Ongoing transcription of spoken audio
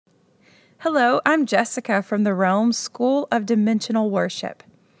Hello, I'm Jessica from the Realm School of Dimensional Worship.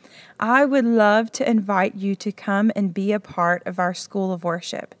 I would love to invite you to come and be a part of our School of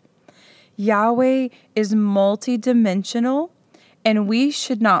Worship. Yahweh is multidimensional, and we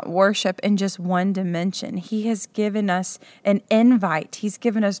should not worship in just one dimension. He has given us an invite. He's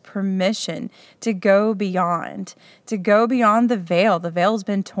given us permission to go beyond the veil. The veil's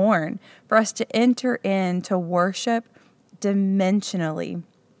been torn for us to enter in to worship dimensionally.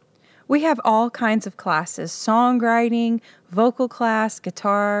 We have all kinds of classes: songwriting, vocal class,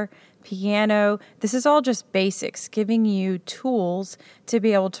 guitar, piano. This is all just basics, giving you tools to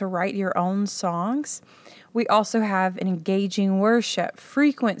be able to write your own songs. We also have an engaging worship,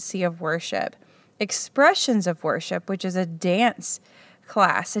 frequency of worship, expressions of worship, which is a dance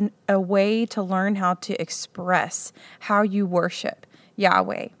class and a way to learn how to express how you worship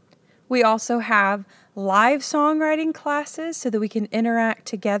Yahweh. We also have live songwriting classes so that we can interact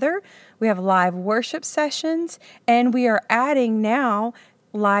together. We have live worship sessions, and we are adding now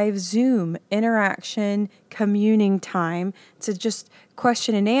live Zoom interaction, communing time to just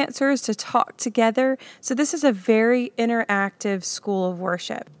question and answers, to talk together. So this is a very interactive school of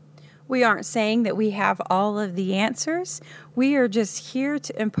worship. We aren't saying that we have all of the answers. We are just here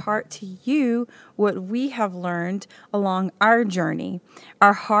to impart to you what we have learned along our journey.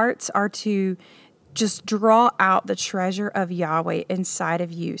 Our hearts are to just draw out the treasure of Yahweh inside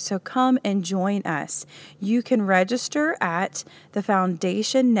of you. So come and join us. You can register at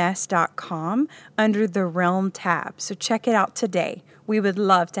thefoundationnest.com under the Realm tab. So check it out today. We would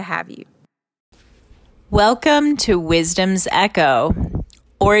love to have you. Welcome to Wisdom's Echo,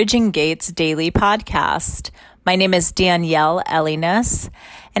 Origin Gates Daily Podcast. My name is Danielle Elliness,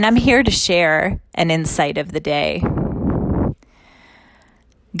 and I'm here to share an insight of the day.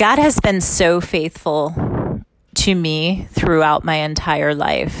 God has been so faithful to me throughout my entire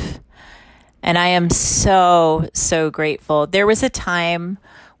life, and I am so grateful. There was a time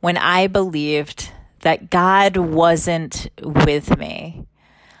when I believed that God wasn't with me,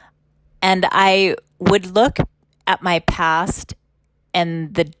 and I would look at my past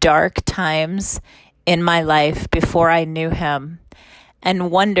and the dark times in my life before I knew him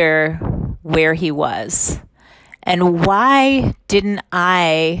and wonder where he was. And why didn't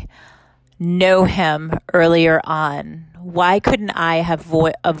I know him earlier on? Why couldn't I have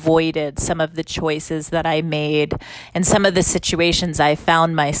avoided some of the choices that I made and some of the situations I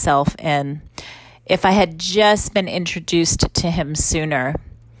found myself in if I had just been introduced to him sooner?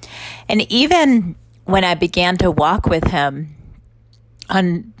 And even when I began to walk with him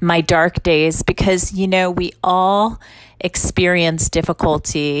on my dark days, because, we all experience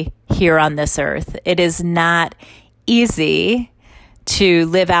difficulty here on this earth. It is not easy to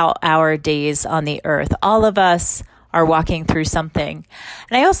live out our days on the earth. All of us are walking through something.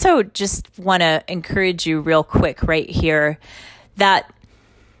 And I also just want to encourage you real quick right here that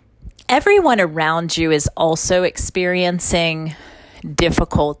everyone around you is also experiencing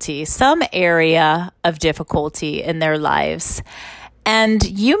difficulty, some area of difficulty in their lives. And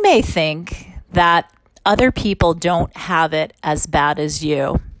you may think that other people don't have it as bad as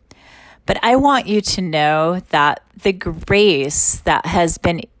you. But I want you to know that the grace that has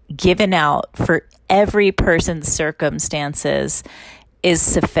been given out for every person's circumstances is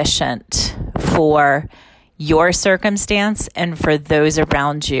sufficient for your circumstance and for those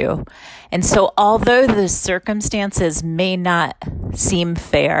around you. And so although the circumstances may not seem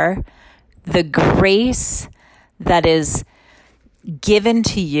fair, the grace that is given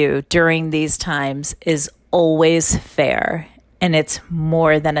to you during these times is always fair, and it's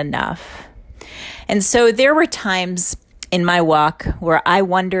more than enough. And so there were times in my walk where I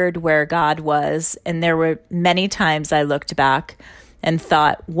wondered where God was, and there were many times I looked back and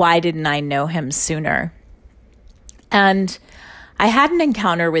thought, why didn't I know him sooner? And I had an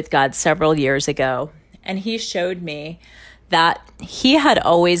encounter with God several years ago, and he showed me that he had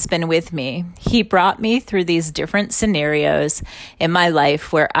always been with me. He brought me through these different scenarios in my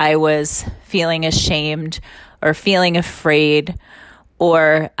life where I was feeling ashamed or feeling afraid,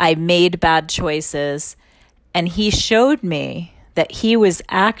 or I made bad choices. And he showed me that he was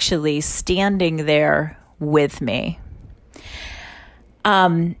actually standing there with me.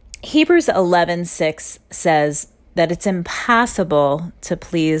 Hebrews 11:6 says that it's impossible to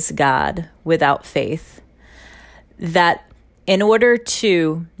please God without faith. That in order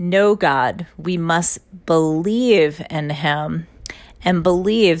to know God, we must believe in him and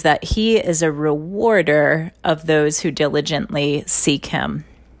believe that he is a rewarder of those who diligently seek him.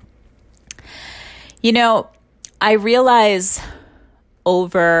 I realize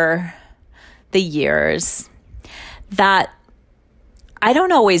over the years that I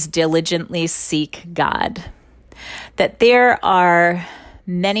don't always diligently seek God. That there are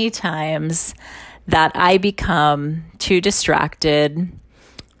many times that I become too distracted,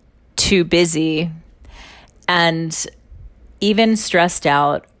 too busy, and even stressed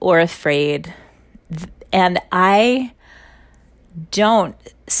out or afraid. And I don't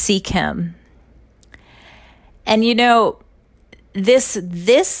seek him. And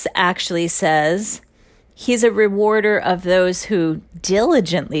this actually says he's a rewarder of those who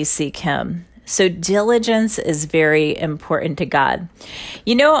diligently seek him. So diligence is very important to God.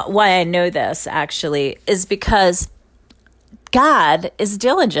 You know why I know this actually is because God is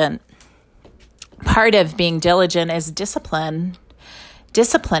diligent. Part of being diligent is discipline,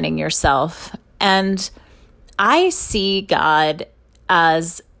 disciplining yourself. And I see God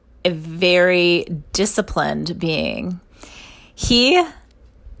as a very disciplined being. He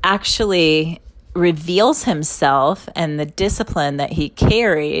actually reveals himself and the discipline that he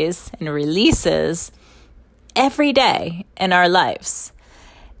carries and releases every day in our lives.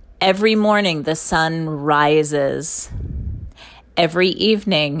 Every morning the sun rises. Every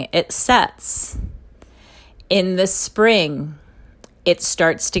evening it sets. In the spring, it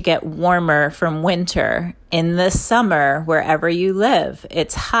starts to get warmer from winter. In the summer, wherever you live,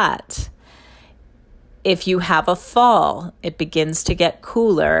 it's hot. If you have a fall, it begins to get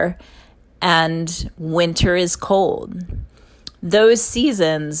cooler and winter is cold. Those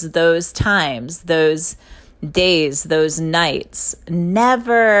seasons, those times, those days, those nights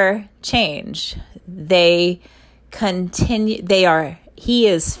never change. They continue. He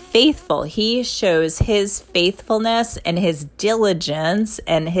is faithful. He shows his faithfulness and his diligence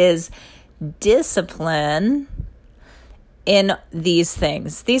and his discipline in these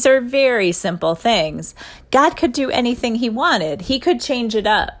things. These are very simple things. God could do anything he wanted. He could change it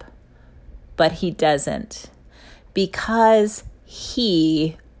up, but he doesn't because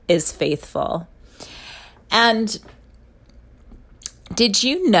he is faithful. And did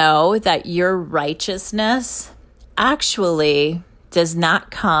you know that your righteousness actually does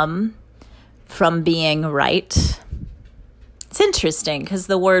not come from being right? It's interesting because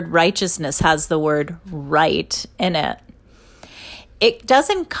the word righteousness has the word right in it. It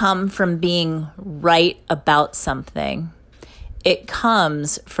doesn't come from being right about something. It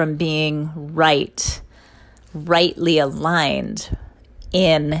comes from being right, rightly aligned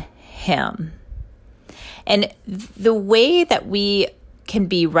in him. And the way that we can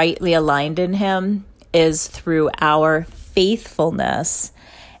be rightly aligned in him is through our faithfulness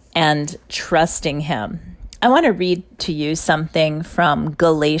and trusting him. I want to read to you something from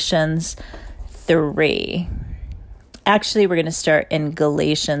Galatians 3. Actually, we're going to start in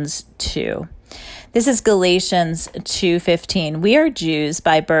Galatians 2. This is Galatians 2:15. We are Jews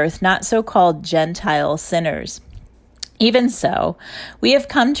by birth, not so-called Gentile sinners. Even so, we have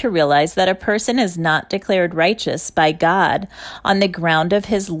come to realize that a person is not declared righteous by God on the ground of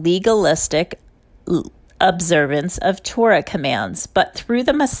his legalistic observance of Torah commands, but through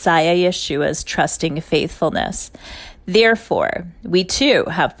the Messiah Yeshua's trusting faithfulness. Therefore, we too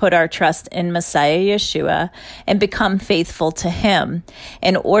have put our trust in Messiah Yeshua and become faithful to him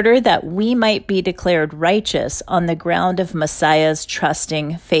in order that we might be declared righteous on the ground of Messiah's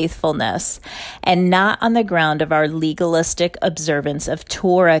trusting faithfulness and not on the ground of our legalistic observance of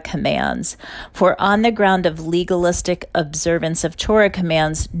Torah commands. For on the ground of legalistic observance of Torah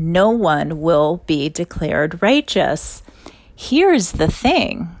commands, no one will be declared righteous. Here's the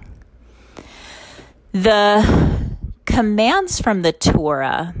thing. The commands from the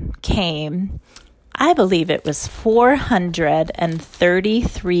Torah came, I believe it was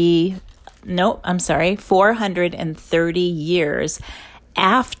 430 years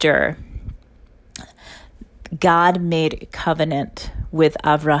after God made a covenant with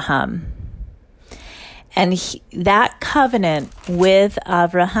Abraham. And that covenant with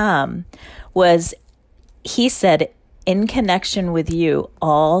Abraham was, he said, in connection with you,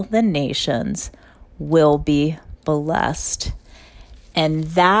 all the nations will be blessed. And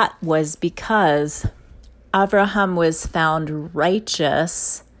that was because Abraham was found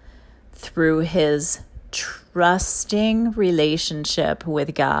righteous through his trusting relationship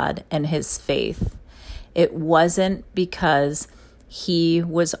with God and his faith. It wasn't because he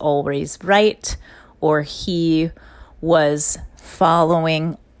was always right or he was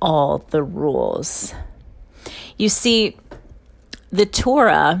following all the rules. You see, the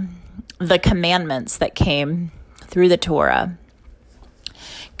Torah, the commandments that came through the Torah,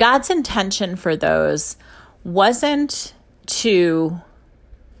 God's intention for those wasn't to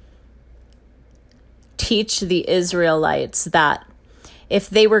teach the Israelites that if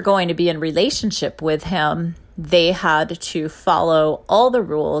they were going to be in relationship with him, they had to follow all the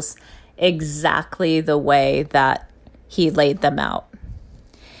rules exactly the way that he laid them out.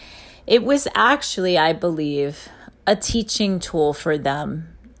 It was actually, I believe, a teaching tool for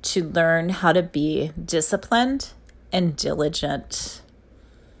them to learn how to be disciplined and diligent.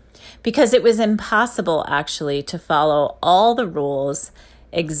 Because it was impossible, actually, to follow all the rules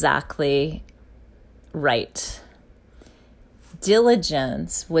exactly right.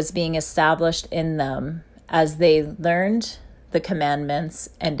 Diligence was being established in them as they learned the commandments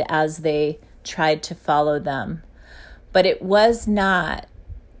and as they tried to follow them. But it was not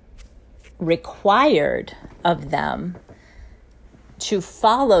required of them to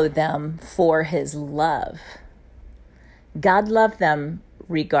follow them for his love. God loved them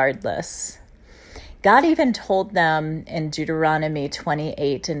regardless. God even told them in Deuteronomy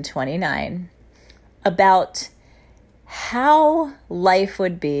 28 and 29 about how life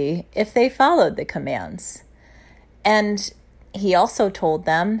would be if they followed the commands. And he also told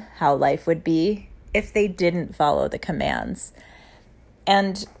them how life would be if they didn't follow the commands.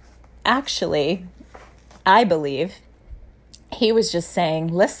 And actually, I believe he was just saying,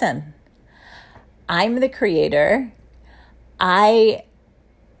 listen, I'm the creator. I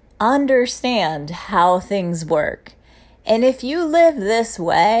understand how things work. And if you live this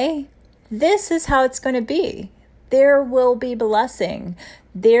way, this is how it's going to be. There will be blessing.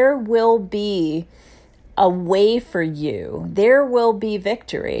 There will be a way for you. There will be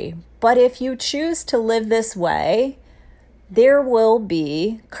victory. But if you choose to live this way, there will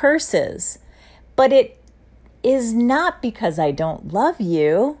be curses. But it is not because I don't love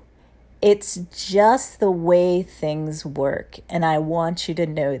you. It's just the way things work. And I want you to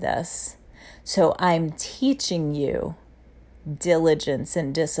know this. So I'm teaching you diligence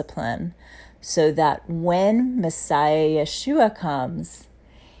and discipline so that when Messiah Yeshua comes,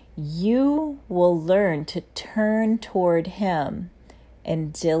 you will learn to turn toward him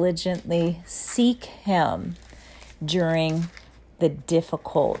and diligently seek him during the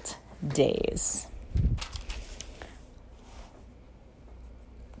difficult days.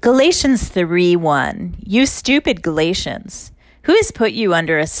 Galatians 3:1. You stupid Galatians, who has put you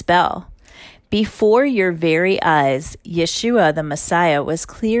under a spell? Before your very eyes, Yeshua the Messiah was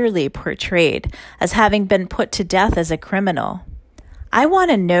clearly portrayed as having been put to death as a criminal. I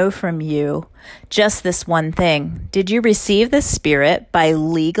want to know from you just this one thing. Did you receive the Spirit by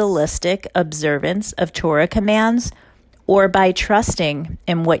legalistic observance of Torah commands or by trusting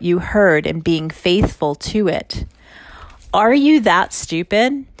in what you heard and being faithful to it? Are you that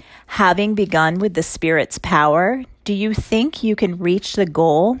stupid? Having begun with the Spirit's power, do you think you can reach the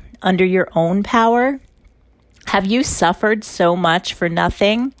goal under your own power? Have you suffered so much for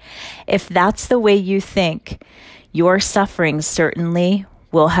nothing? If that's the way you think, your suffering certainly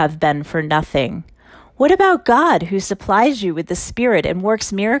will have been for nothing. What about God, who supplies you with the Spirit and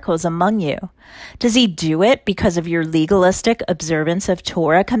works miracles among you? Does he do it because of your legalistic observance of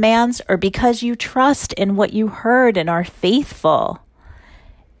Torah commands or because you trust in what you heard and are faithful?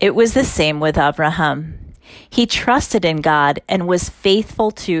 It was the same with Abraham. He trusted in God and was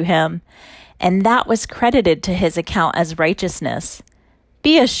faithful to him, and that was credited to his account as righteousness.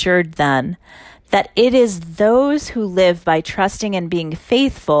 Be assured then that it is those who live by trusting and being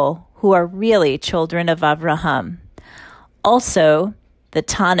faithful who are really children of Abraham. Also, the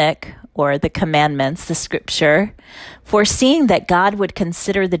Tanakh, or the commandments, the scripture, foreseeing that God would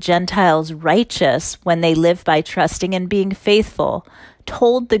consider the Gentiles righteous when they live by trusting and being faithful,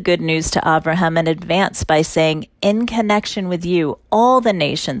 told the good news to Abraham in advance by saying, in connection with you, all the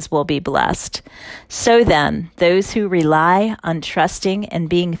nations will be blessed. So then, those who rely on trusting and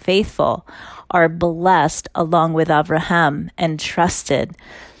being faithful are blessed along with Abraham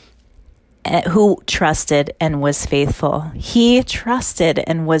who trusted and was faithful. He trusted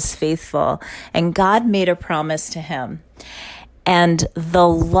and was faithful, and God made a promise to him. And the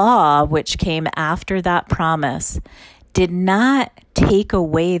law, which came after that promise, did not take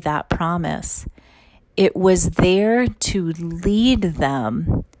away that promise. It was there to lead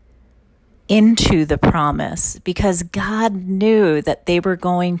them into the promise because God knew that they were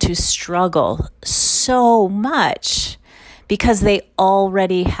going to struggle so much because they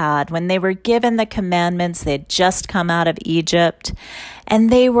already had. When they were given the commandments, they had just come out of Egypt and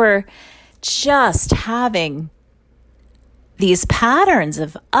they were just having these patterns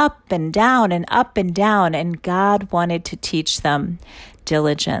of up and down, and God wanted to teach them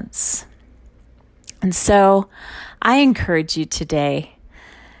diligence. And so I encourage you today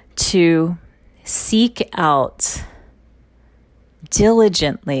to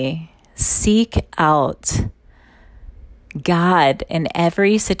diligently seek out God in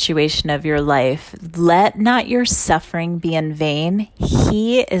every situation of your life. Let not your suffering be in vain.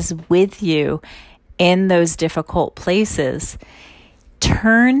 He is with you in those difficult places.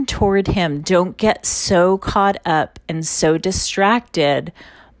 Turn toward Him. Don't get so caught up and so distracted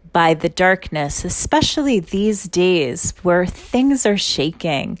by the darkness, especially these days where things are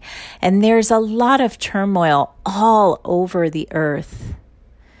shaking and there's a lot of turmoil all over the earth.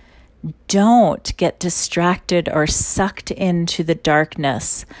 Don't get distracted or sucked into the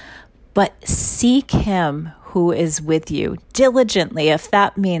darkness, but seek Him who is with you diligently, if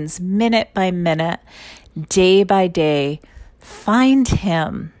that means minute by minute, day by day. Find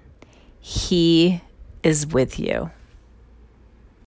Him. He is with you.